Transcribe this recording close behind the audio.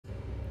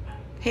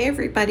Hey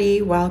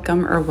everybody,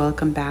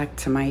 welcome back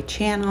to my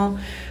channel.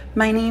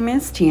 My name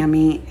is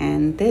Tammy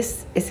and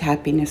this is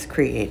Happiness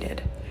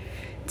Created.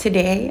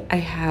 Today I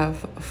have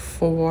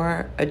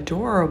 4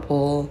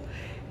 adorable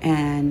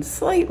and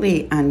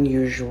slightly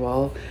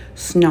unusual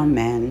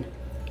snowmen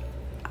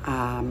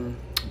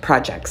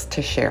projects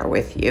to share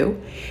with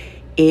you.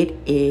 It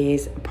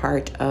is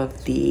part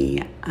of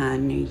the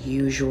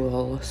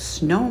Unusual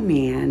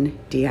Snowman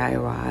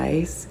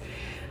DIYs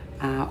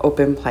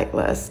open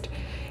playlist,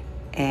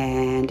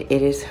 and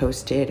it is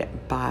hosted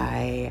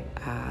by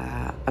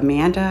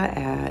Amanda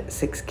at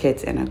 6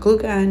 Kids and a Glue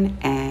Gun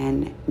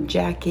and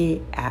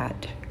Jackie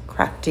at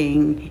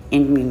Crafting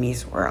in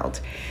Mimi's World.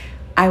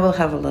 I will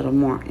have a little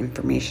more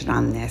information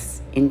on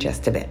this in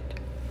just a bit.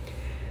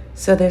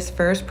 So this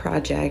first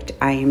project,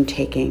 I am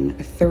taking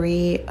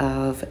 3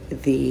 of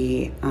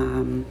the,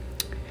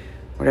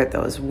 what are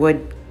those,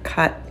 wood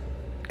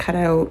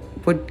cutout,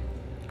 wood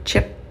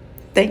chip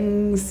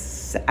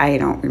things. I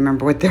don't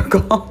remember what they're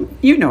called.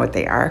 You know what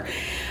they are.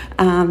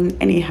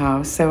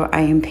 Anyhow, so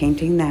I am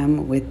painting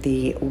them with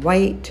the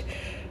white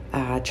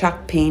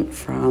chalk paint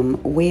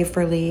from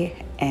Waverly,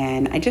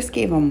 and I just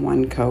gave them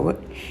 1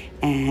 coat,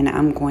 and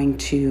I'm going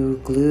to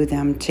glue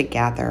them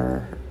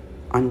together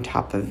on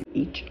top of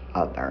each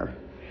other.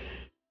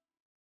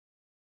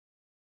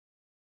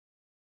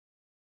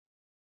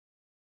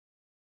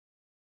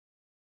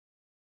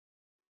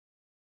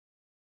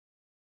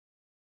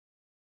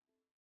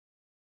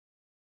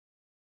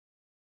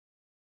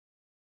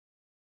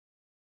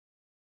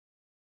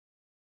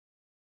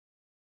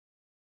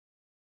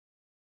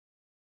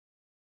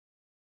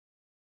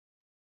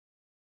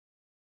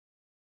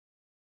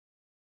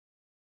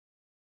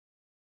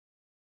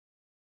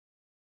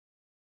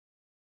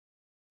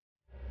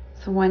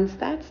 So once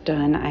that's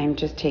done, I'm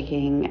just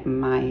taking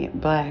my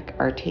black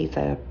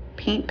Arteza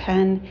paint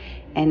pen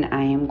and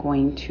I am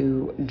going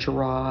to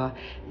draw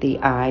the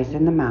eyes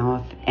and the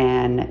mouth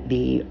and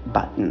the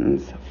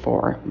buttons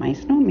for my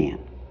snowman.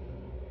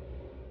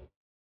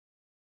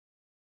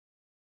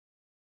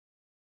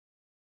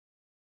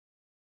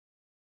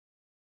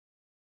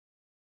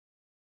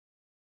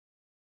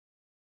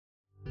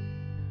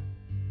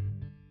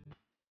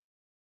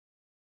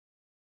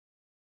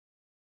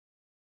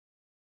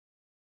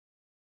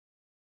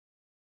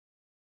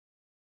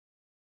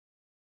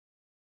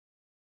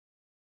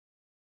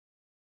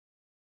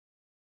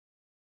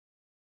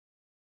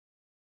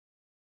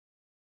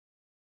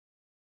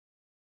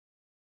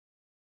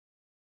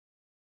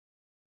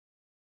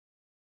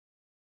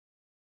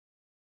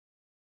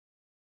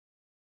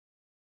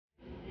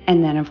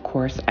 And then of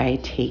course I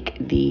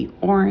take the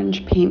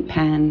orange paint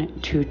pen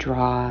to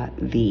draw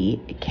the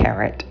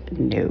carrot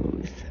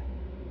nose.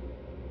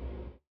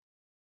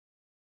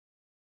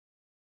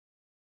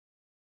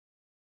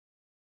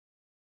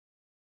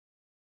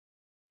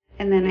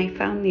 And then I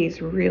found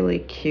these really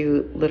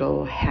cute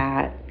little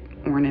hat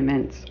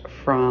ornaments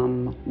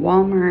from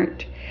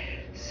Walmart.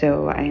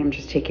 So I am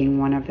just taking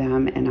one of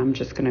them and I'm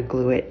just going to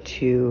glue it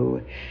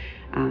to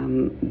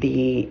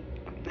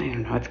I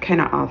don't know, it's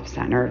kind of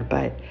off-centered,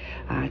 but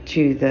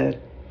to the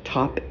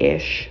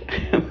top-ish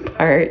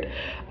part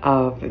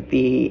of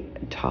the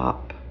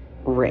top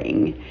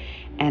ring.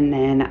 And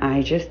then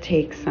I just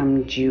take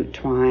some jute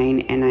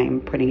twine and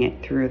I'm putting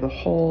it through the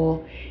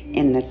hole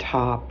in the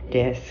top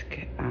disc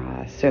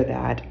so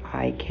that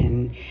I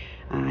can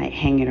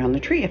hang it on the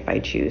tree if I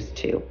choose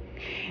to.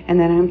 And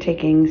then I'm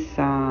taking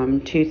some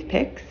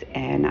toothpicks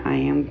and I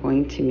am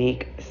going to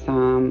make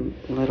some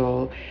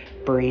little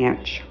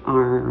branch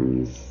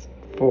arms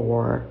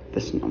for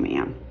the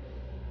snowman.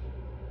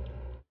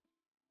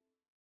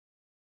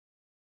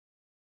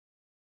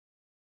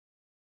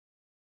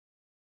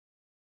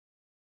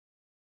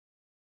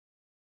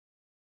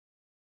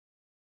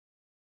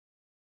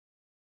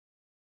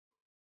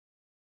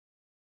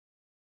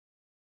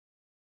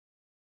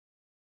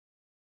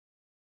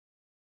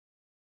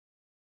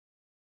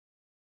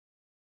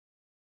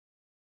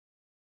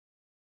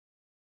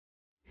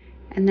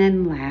 And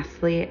then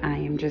lastly, I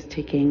am just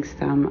taking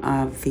some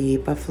of the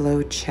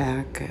buffalo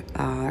check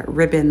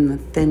ribbon,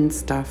 thin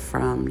stuff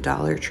from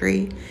Dollar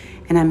Tree,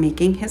 and I'm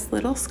making his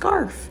little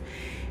scarf.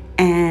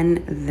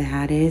 And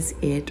that is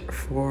it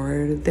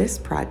for this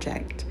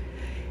project.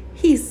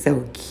 He's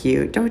so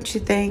cute, don't you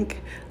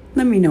think?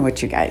 Let me know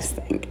what you guys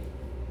think.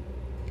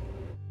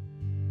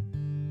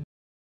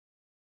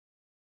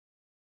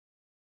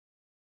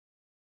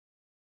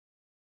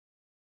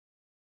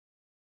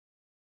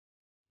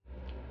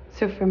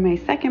 So for my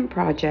second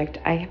project,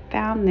 I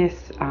found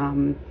this,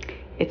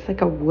 it's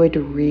like a wood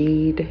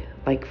reed,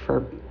 like for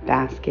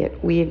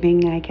basket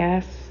weaving, I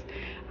guess.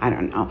 I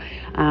don't know.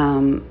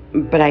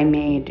 But I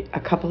made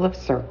a couple of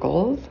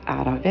circles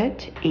out of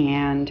it.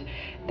 And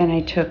then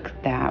I took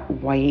that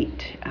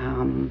white,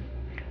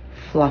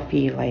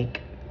 fluffy,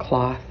 like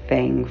cloth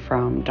thing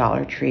from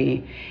Dollar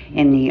Tree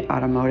in the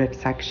automotive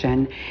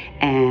section,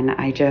 and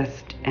I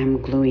just am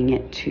gluing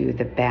it to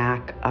the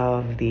back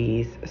of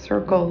these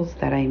circles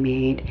that I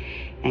made,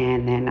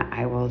 and then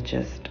I will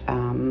just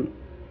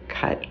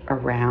cut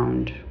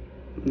around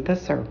the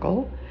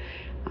circle.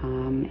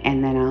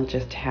 And then I'll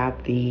just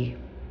have the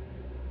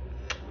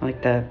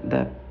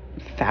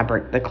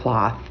fabric, the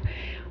cloth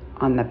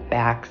on the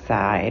back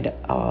side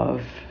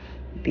of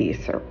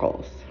these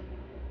circles.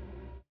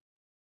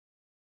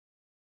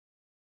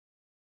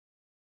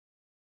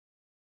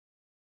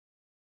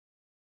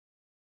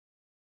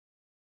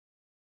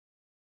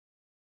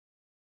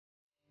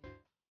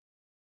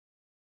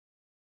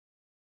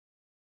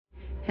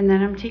 And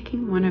then I'm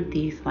taking one of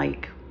these,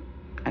 like,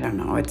 I don't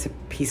know, it's a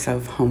piece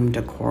of home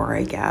decor,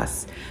 I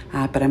guess.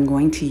 But I'm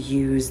going to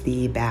use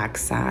the back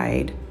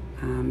side,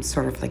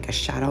 sort of like a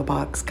shadow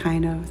box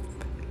kind of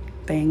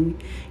thing.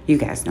 You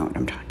guys know what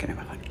I'm talking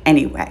about.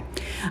 Anyway,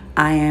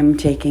 I am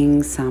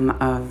taking some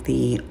of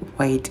the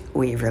white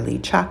Waverly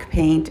chalk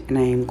paint, and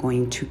I am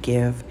going to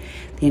give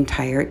the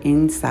entire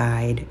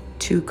inside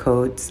 2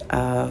 coats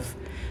of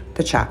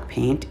the chalk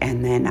paint,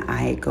 and then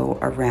I go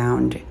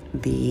around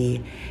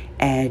the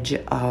edge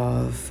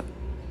of,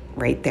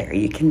 right there,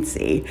 you can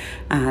see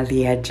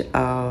the edge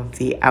of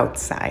the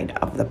outside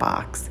of the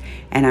box,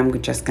 and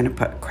I'm just going to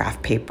put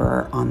craft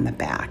paper on the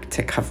back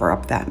to cover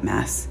up that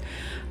mess.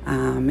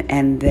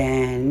 And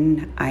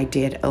then I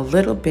did a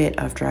little bit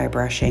of dry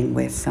brushing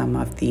with some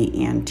of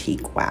the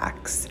antique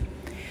wax.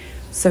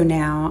 So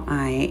now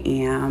I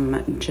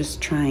am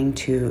just trying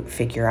to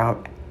figure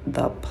out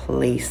the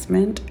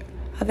placement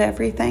of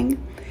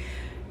everything.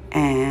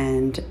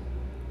 And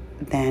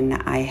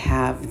then I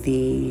have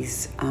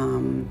these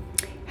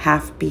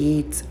half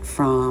beads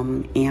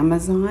from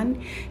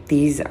Amazon.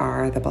 These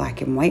are the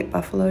black and white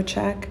buffalo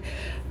check.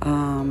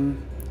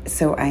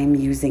 So I'm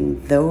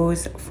using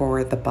those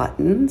for the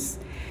buttons.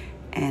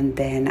 And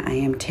then I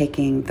am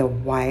taking the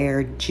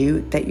wired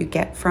jute that you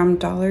get from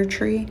Dollar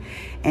Tree,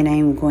 and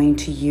I'm going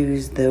to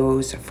use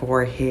those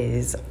for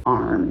his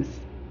arms.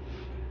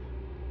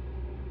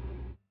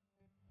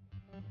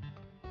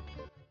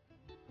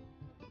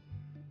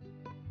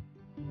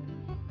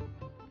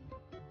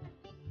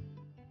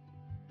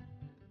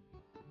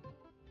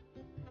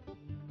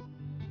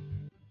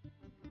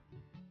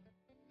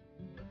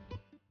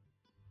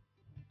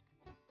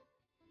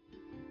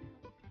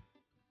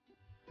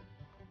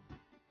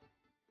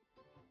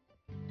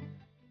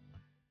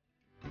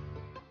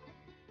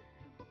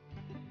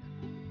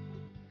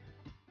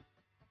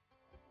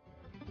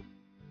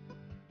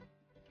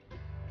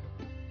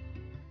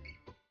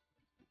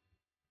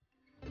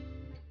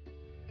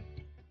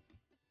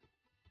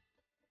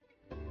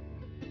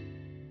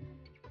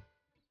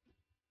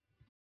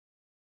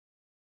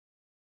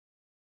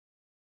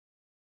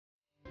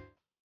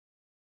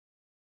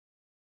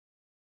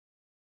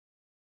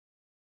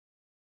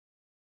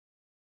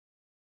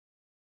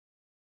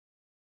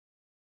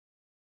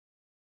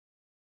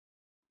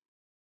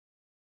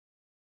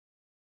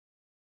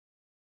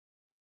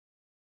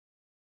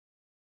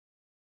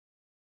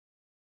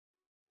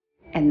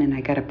 And then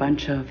I got a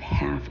bunch of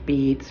half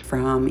beads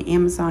from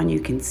Amazon. You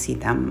can see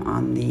them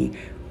on the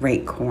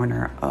right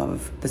corner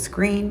of the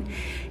screen.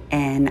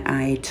 And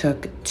I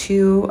took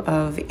 2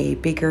 of a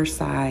bigger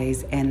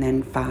size and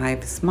then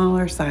 5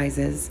 smaller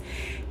sizes,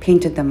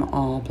 painted them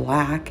all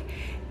black.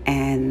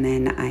 And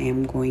then I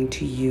am going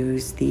to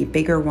use the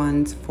bigger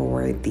ones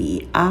for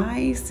the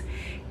eyes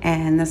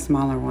and the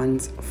smaller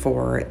ones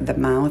for the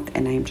mouth.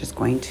 And I'm just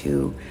going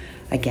to,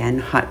 again,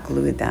 hot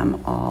glue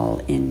them all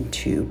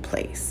into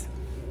place.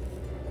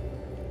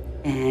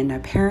 And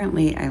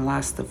apparently I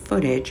lost the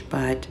footage,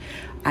 but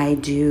I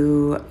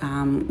do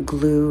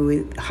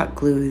hot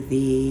glue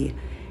the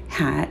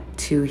hat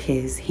to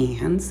his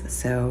hands.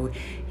 So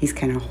he's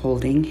kind of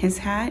holding his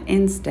hat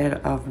instead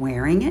of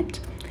wearing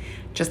it.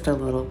 Just a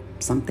little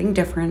something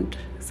different,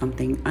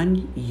 something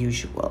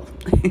unusual.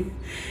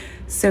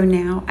 So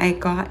now I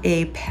got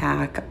a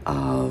pack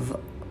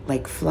of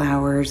like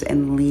flowers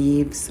and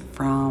leaves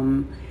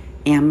from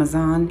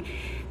Amazon.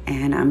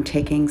 And I'm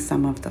taking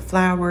some of the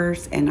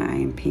flowers and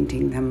I'm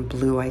painting them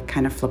blue. I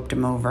kind of flipped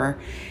them over,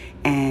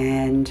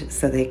 and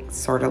so they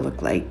sort of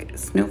look like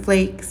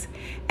snowflakes.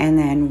 And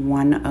then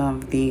one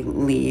of the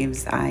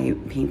leaves I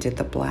painted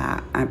the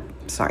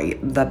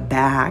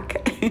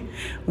back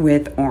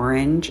with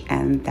orange,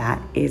 and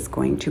that is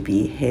going to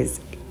be his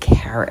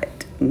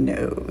carrot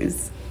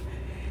nose.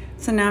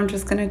 So now I'm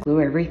just going to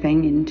glue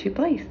everything into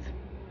place.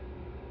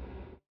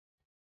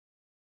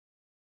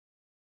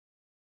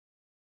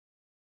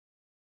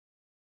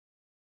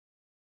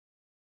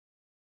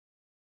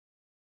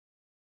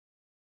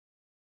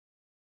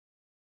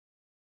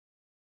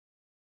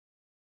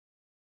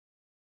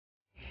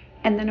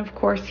 And then of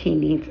course he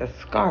needs a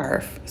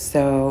scarf.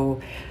 So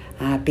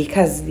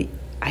because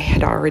I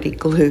had already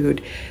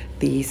glued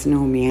the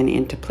snowman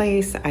into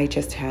place, I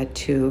just had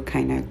to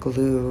kind of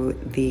glue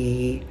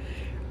the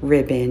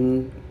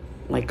ribbon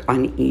like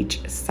on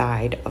each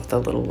side of the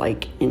little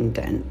like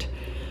indent.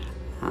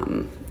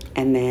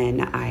 And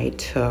then I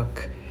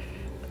took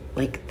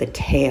like the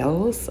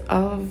tails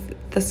of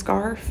the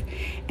scarf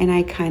and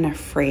I kind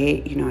of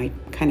I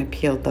kind of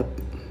peeled the,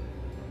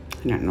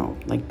 I don't know,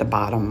 like the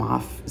bottom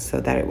off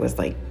so that it was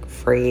like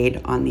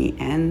frayed on the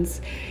ends.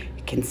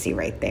 can see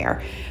right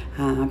there.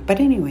 But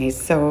anyways,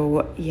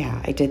 so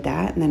yeah, I did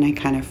that, and then I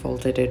kind of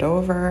folded it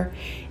over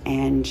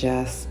and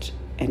just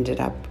ended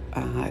up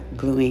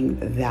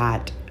gluing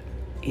that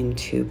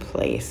into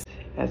place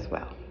as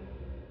well.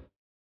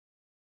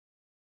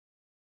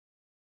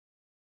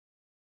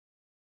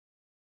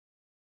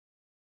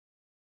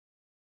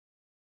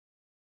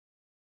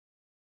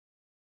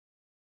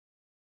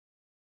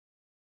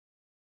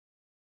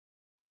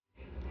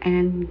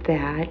 And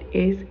that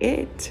is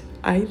it.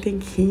 I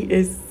think he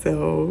is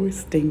so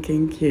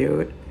stinking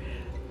cute.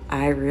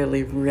 I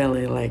really,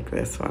 really like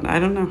this one. I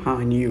don't know how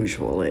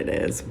unusual it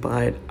is,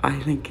 but I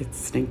think it's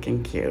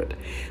stinking cute.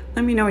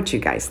 Let me know what you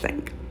guys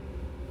think.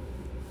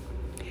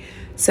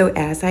 So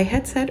as I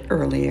had said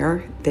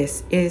earlier,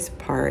 this is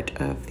part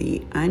of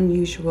the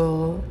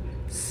Unusual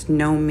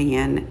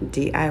Snowman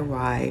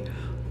DIY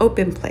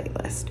Open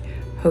Playlist,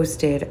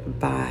 hosted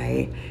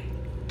by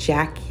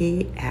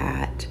Jackie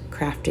at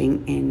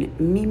Crafting in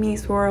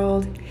Mimi's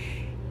World.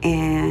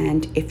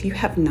 And if you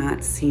have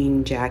not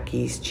seen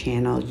Jackie's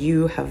channel,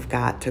 you have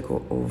got to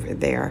go over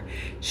there.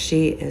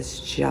 She is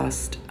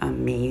just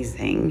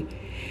amazing.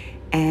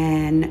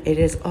 And it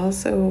is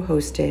also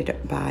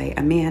hosted by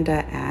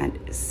Amanda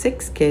at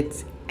 6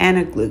 Kids and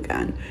a Glue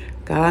Gun.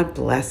 God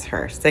bless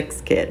her,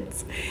 6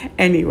 kids.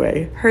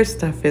 Anyway, her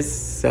stuff is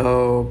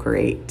so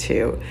great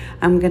too.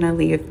 I'm gonna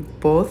leave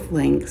both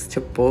links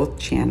to both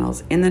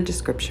channels in the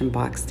description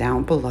box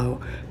down below.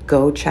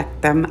 Go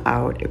check them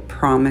out. I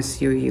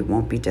promise you, you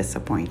won't be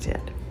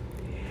disappointed.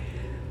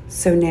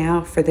 So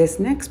now for this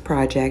next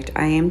project,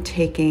 I am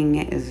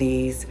taking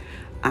these,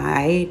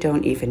 I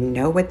don't even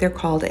know what they're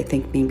called. I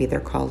think maybe they're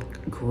called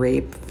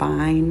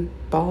grapevine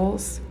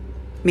balls,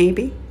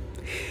 maybe.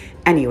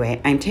 Anyway,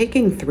 I'm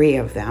taking 3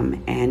 of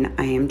them, and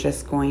I am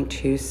just going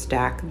to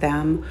stack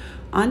them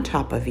on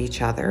top of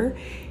each other.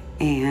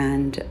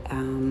 And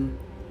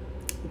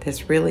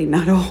there's really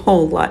not a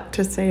whole lot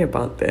to say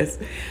about this.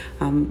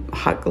 I'm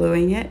hot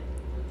gluing it,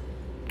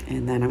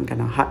 and then I'm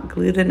gonna hot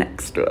glue the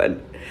next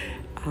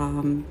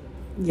one.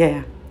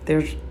 Yeah,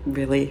 there's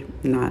really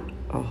not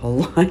a whole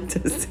lot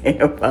to say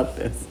about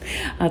this.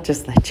 I'll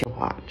just let you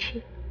watch.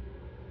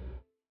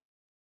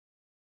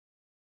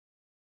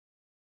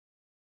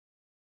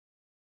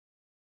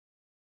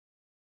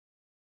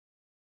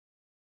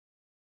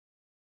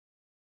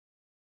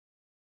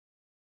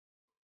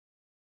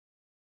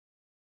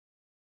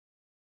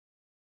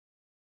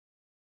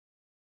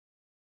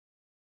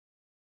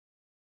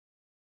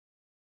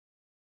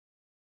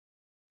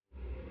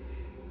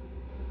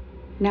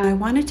 Now I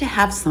wanted to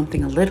have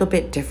something a little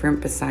bit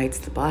different besides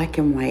the black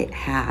and white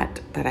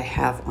hat that I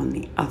have on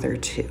the other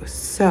 2.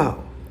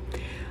 So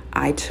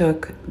I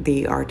took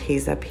the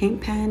Arteza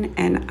paint pen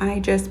and I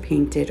just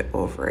painted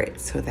over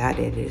it so that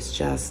it is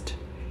just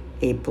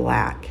a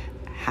black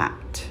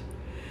hat.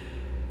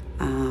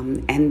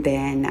 And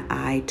then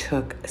I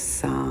took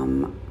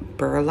some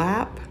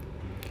burlap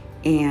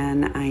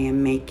and I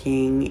am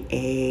making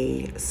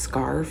a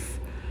scarf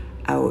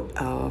out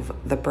of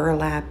the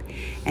burlap,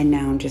 and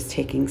now I'm just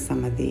taking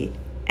some of the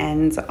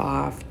ends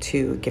off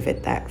to give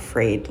it that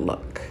frayed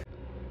look.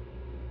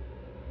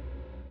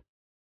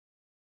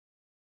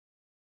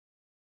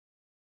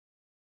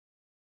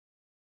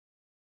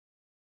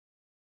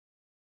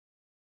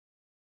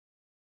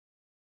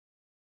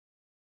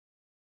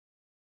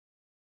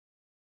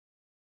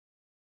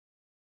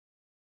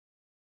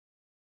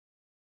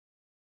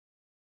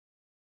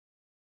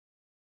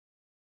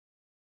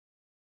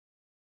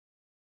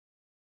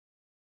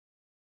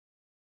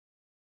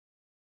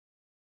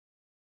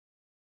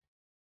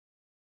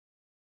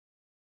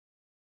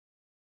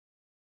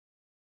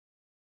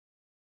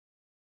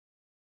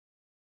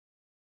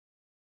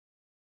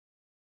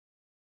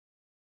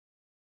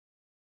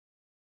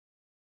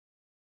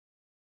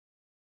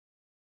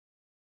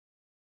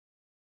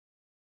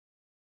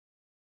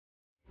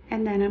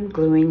 And then I'm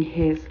gluing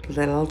his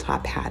little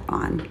top hat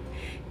on.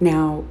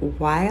 Now,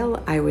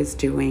 while I was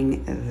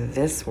doing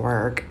this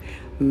work,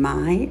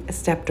 my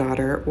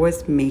stepdaughter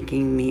was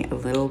making me a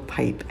little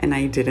pipe and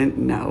I didn't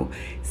know.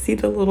 See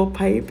the little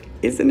pipe?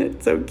 Isn't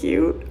it so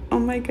cute? Oh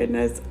my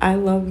goodness, I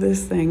love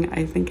this thing.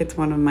 I think it's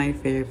one of my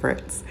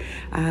favorites.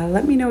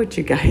 Let me know what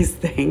you guys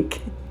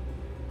think.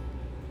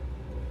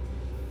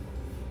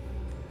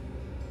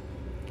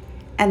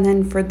 And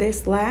then for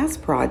this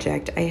last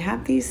project, I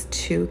have these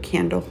 2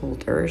 candle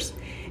holders,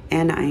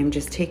 and I am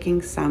just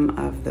taking some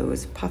of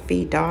those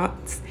puffy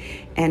dots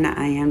and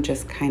I am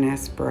just kind of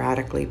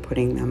sporadically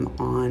putting them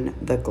on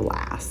the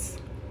glass.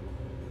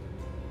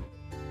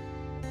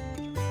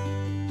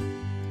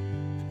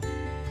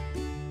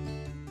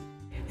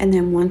 And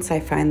then once I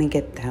finally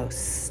get those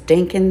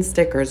stinking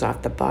stickers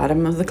off the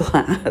bottom of the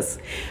glass,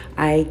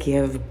 I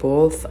give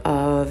both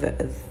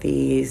of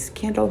these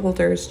candle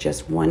holders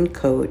just 1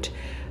 coat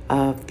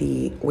of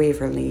the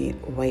Waverly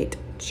white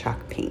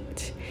chalk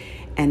paint.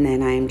 And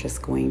then I'm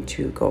just going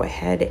to go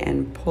ahead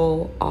and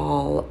pull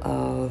all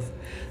of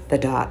the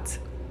dots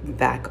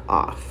back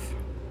off.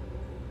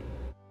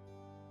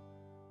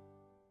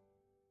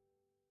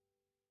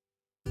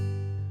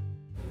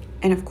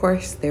 And of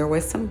course there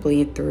was some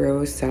bleed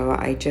through, so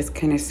I just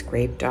kind of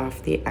scraped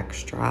off the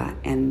extra,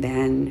 and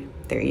then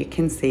there you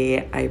can see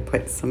I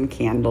put some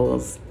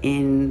candles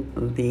in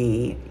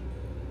the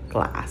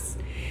glass.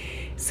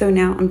 So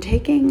now I'm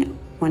taking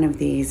one of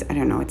these, I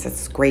don't know, it's a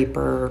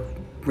scraper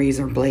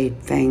razor blade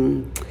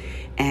thing,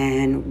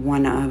 and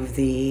one of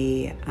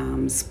the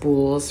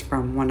spools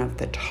from one of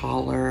the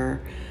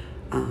taller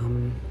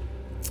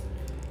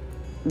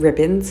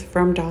ribbons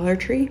from Dollar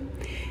Tree.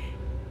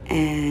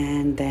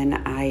 And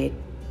then I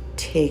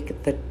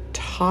take the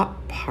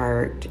top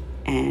part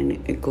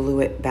and glue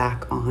it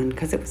back on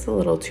because it was a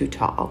little too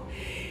tall.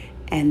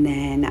 And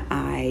then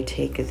I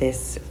take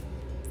this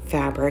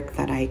fabric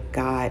that I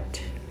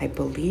got, I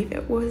believe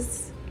it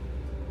was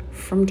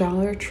from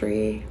Dollar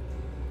Tree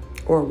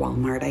or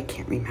Walmart, I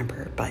can't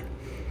remember, but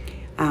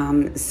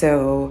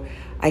so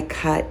I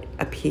cut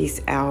a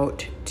piece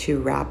out to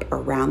wrap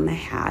around the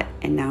hat,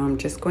 and now I'm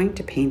just going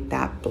to paint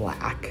that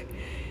black.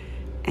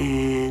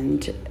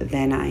 And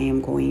then I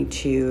am going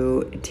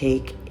to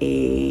take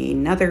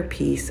another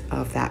piece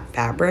of that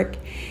fabric,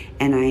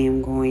 and I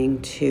am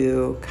going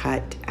to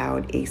cut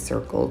out a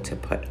circle to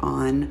put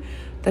on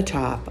the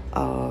top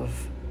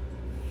of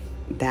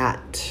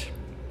that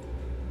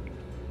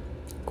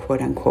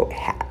quote-unquote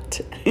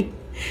hat.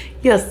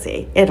 You'll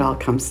see, it all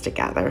comes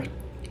together.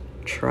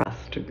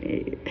 Trust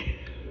me.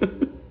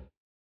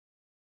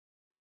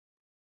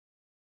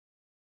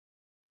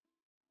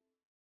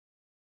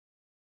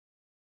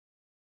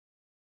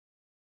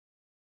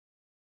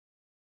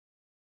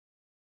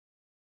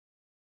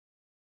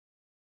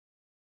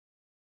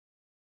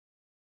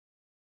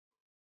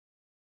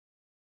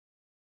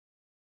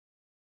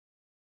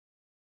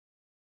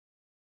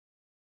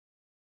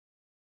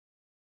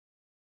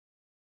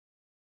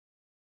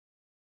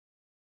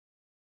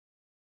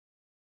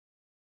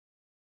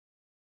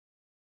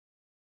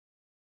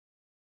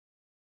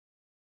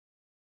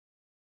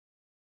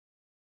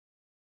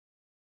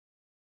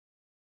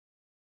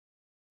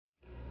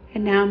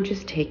 And now I'm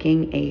just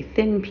taking a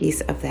thin piece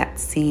of that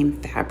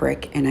same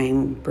fabric and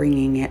I'm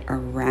bringing it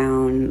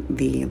around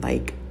the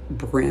like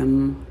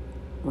rim,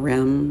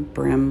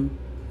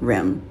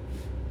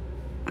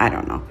 I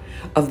don't know,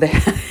 of the,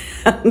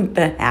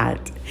 the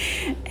hat.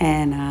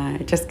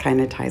 And it just kind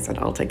of ties it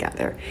all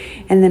together.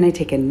 And then I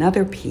take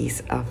another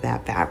piece of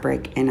that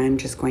fabric and I'm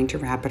just going to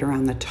wrap it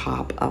around the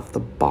top of the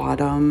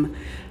bottom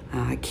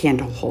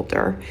candle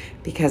holder,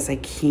 because I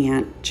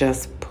can't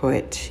just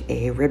put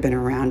a ribbon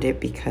around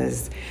it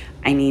because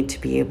I need to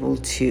be able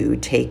to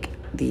take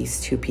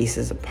these two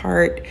pieces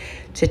apart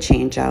to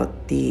change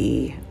out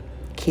the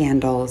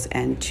candles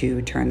and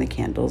to turn the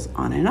candles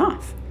on and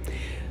off.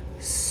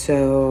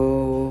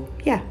 So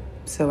yeah,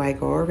 so I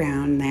go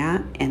around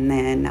that, and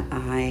then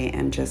I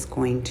am just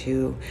going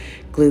to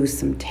glue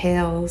some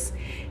tails,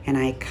 and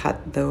I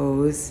cut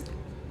those,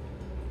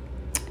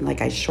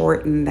 like I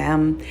shorten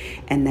them,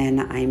 and then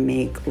I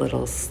make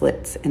little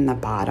slits in the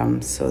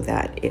bottom so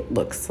that it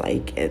looks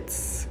like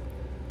it's,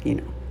 you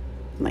know,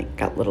 like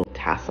got little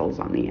tassels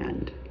on the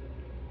end.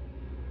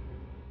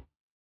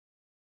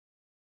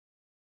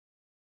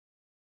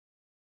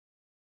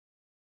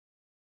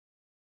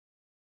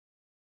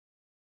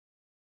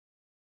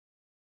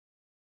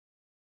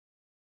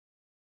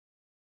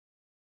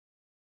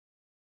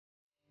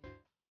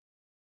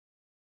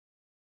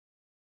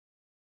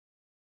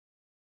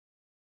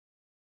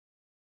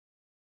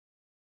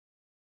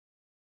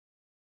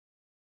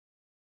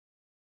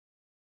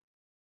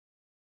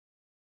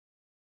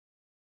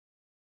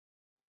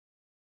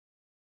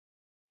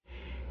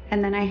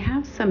 And then I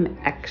have some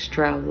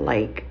extra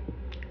like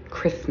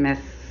Christmas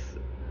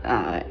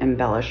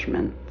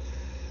embellishments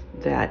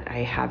that I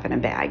have in a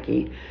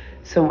baggie.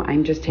 So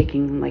I'm just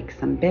taking like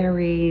some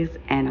berries,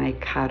 and I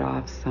cut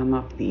off some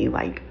of the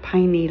like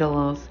pine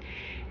needles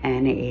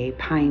and a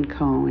pine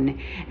cone,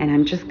 and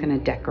I'm just gonna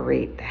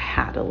decorate the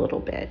hat a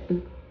little bit.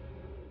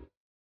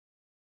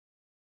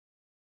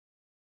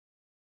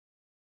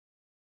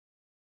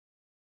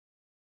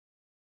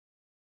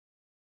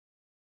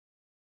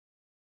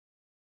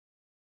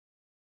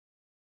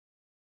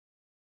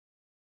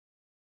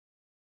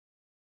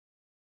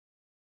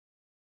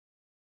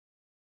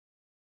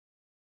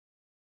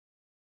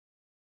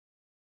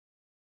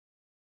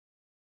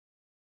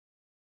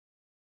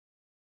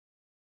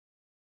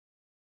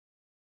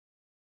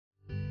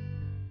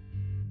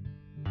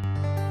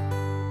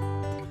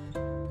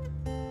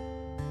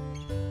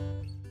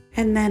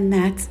 And then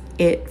that's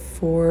it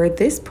for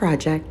this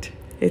project.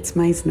 It's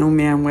my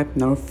snowman with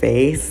no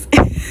face.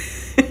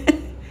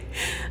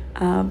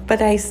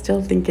 But I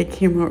still think it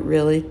came out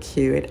really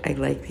cute. I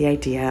like the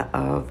idea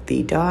of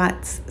the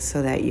dots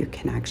so that you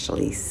can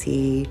actually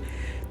see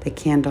the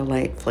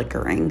candlelight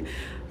flickering.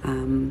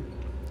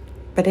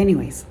 But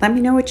anyways, let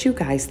me know what you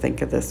guys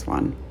think of this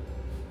one.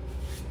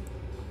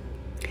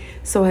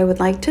 So I would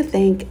like to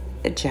thank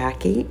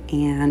Jackie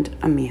and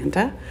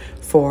Amanda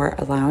for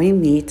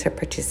allowing me to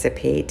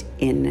participate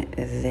in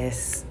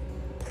this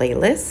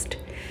playlist.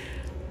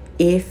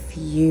 If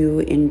you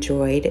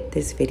enjoyed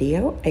this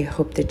video, I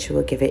hope that you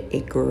will give it a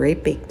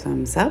great big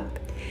thumbs up.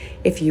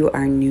 If you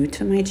are new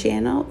to my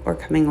channel or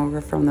coming over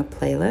from the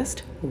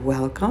playlist,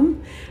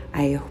 welcome.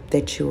 I hope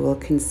that you will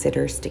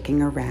consider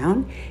sticking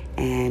around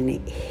and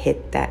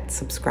hit that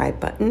subscribe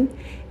button.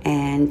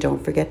 And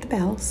don't forget the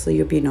bell so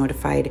you'll be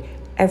notified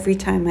every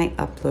time I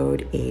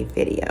upload a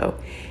video.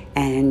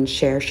 And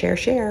share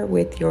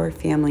with your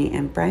family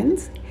and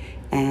friends.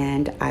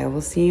 And I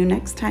will see you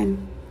next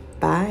time.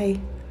 Bye.